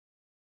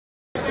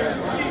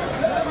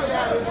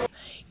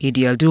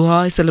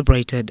Eid-Al-Dhuha is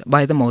celebrated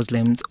by the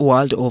Muslims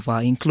world over,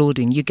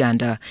 including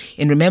Uganda,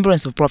 in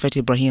remembrance of Prophet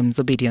Ibrahim's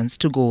obedience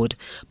to God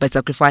by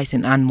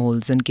sacrificing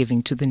animals and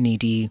giving to the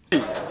needy.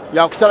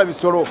 Yakusala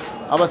bisolo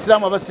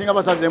abasilamu abasinga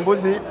basaze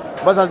embuzi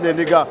basaze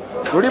endiga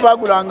luli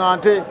bagulanga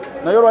nte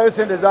nayo lwayo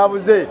sente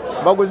zabuze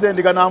baguze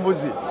endiga na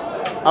mbuzi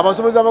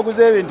abasubuzi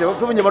abaguze ebintu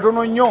tubunye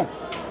batono nnyo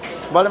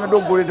balemedde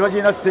okugula ente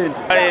bakirina sente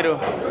leero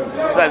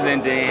tusaze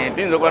ente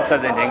tuyinza okuba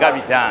tusaze ente nga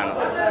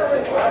 5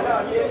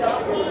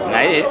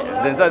 naye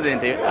nsaze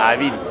ente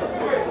 2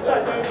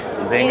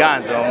 nze nga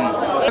nze omu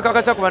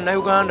kakasa ku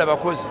bannayuganda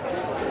bakozi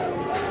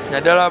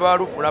naddala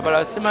abalufula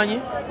abalala simanyi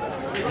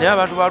naye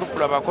abantu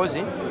balufula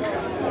bakozi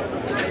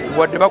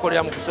wadde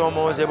bakolera mu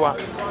kusoomoozebwa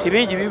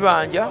tibingi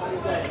bibanja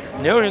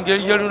naye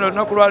olengeri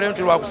olunaku lwaleero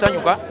nti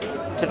lwakusanyuka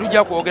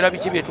tetujja kwogera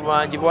biki bye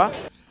tubanjibwa.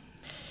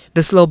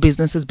 The slow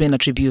business has been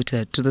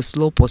attributed to the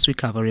slow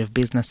post-recovery of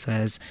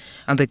businesses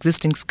and the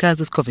existing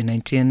scares of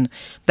COVID-19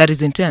 that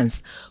is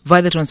intense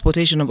via the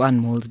transportation of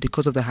animals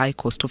because of the high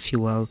cost of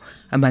fuel,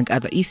 among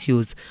other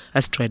issues,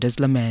 as traders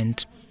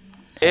lament.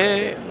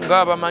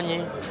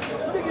 Ng'abamanyi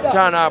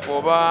taana apo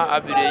oba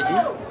average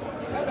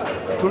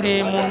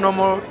tuli mu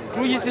nnomo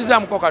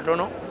tuyisizaamuko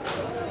katono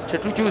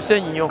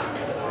tetukyuse nnyo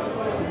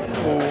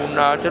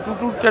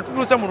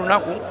tetutuuse mu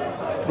lunaku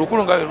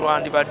lukulu nga bwe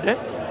lwandibadde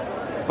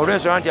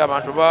olw'ensonga nti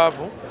abantu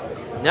baavu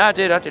naye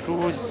ate era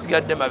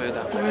tetusigadde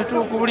mabega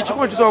ku buli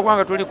kikumi tusobola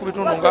kubanga tuli ku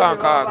bitundu nga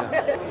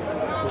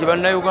 6 nti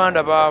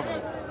bannayuganda baavu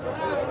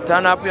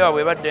taanaapu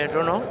yaabwe ebadde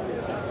ntono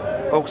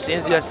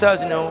okusinziira saa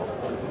zino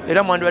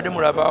era mwandibadde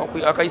mulaba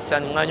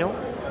akayisaniŋŋanyo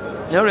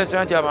naye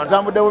olw'ensonga nti abantu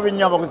tambudde bubi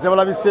nnyo abaguzi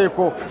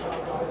tebalabiseeko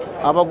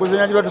abaguzi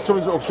nyagirwa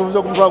okusuubiza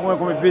ogumutwala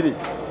 12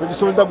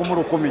 tugisuubiza gumu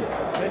 10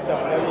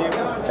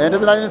 ente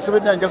zinali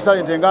nsuubidde nja kusala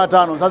ente nga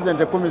 5 nsaze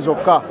ente 10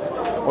 zokka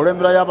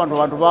olw'embeera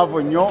y'abantu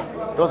baavu nnyo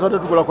tebasobodde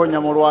tugulako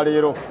nnyama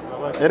olwaleero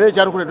era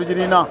ekyatukule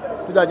tugirina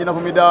tujagina ku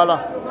midaala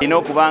erina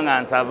okuba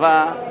nga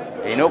nsava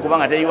erina okuba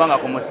nga teyiwanga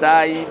ku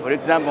musaayi for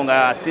example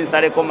nga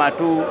sinsaleko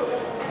matu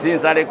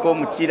sinsaleko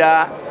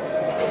mukira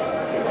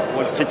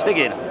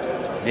kyekitegeera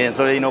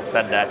ensolo erina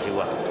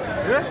okusaddaakibwa.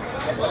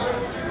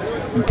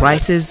 In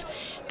prices,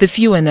 the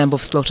fewer number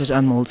of slaughtered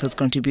animals has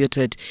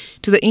contributed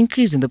to the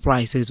increase in the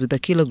prices, with a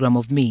kilogram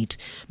of meat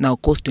now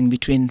costing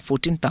between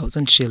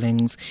 14,000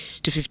 shillings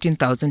to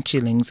 15,000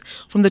 shillings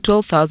from the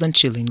 12,000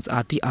 shillings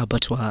at the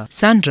abattoir.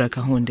 Sandra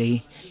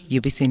Kahonde,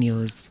 UBC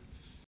News.